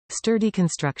Sturdy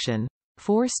construction.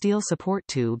 4 steel support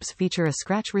tubes feature a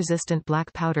scratch-resistant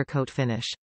black powder coat finish.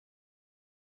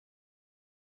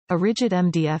 A rigid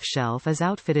MDF shelf is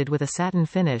outfitted with a satin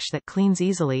finish that cleans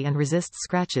easily and resists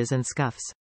scratches and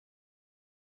scuffs.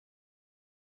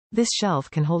 This shelf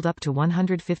can hold up to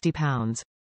 150 pounds.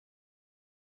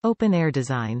 Open-air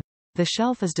design. The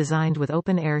shelf is designed with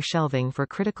open-air shelving for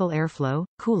critical airflow,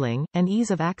 cooling, and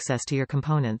ease of access to your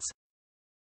components.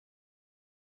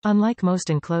 Unlike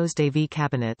most enclosed AV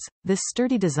cabinets, this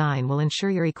sturdy design will ensure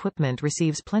your equipment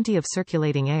receives plenty of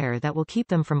circulating air that will keep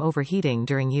them from overheating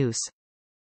during use.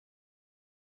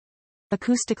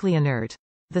 Acoustically inert.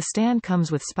 The stand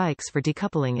comes with spikes for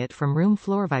decoupling it from room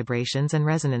floor vibrations and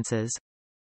resonances.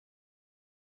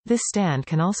 This stand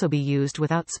can also be used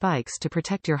without spikes to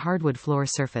protect your hardwood floor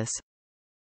surface.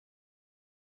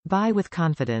 Buy with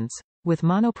confidence. With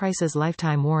Monoprice's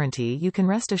lifetime warranty, you can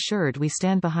rest assured we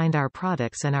stand behind our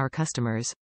products and our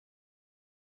customers.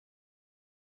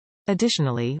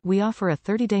 Additionally, we offer a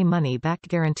 30-day money-back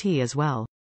guarantee as well.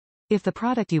 If the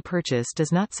product you purchase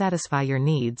does not satisfy your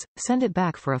needs, send it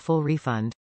back for a full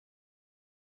refund.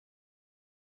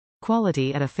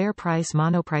 Quality at a fair price.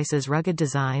 Monoprice's rugged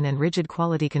design and rigid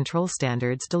quality control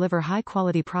standards deliver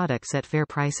high-quality products at fair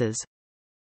prices.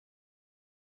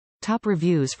 Top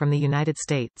reviews from the United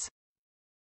States.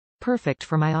 Perfect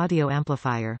for my audio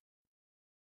amplifier.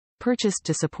 Purchased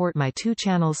to support my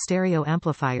 2-channel stereo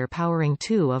amplifier powering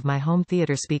 2 of my home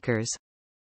theater speakers.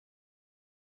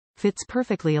 Fits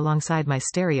perfectly alongside my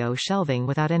stereo shelving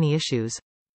without any issues.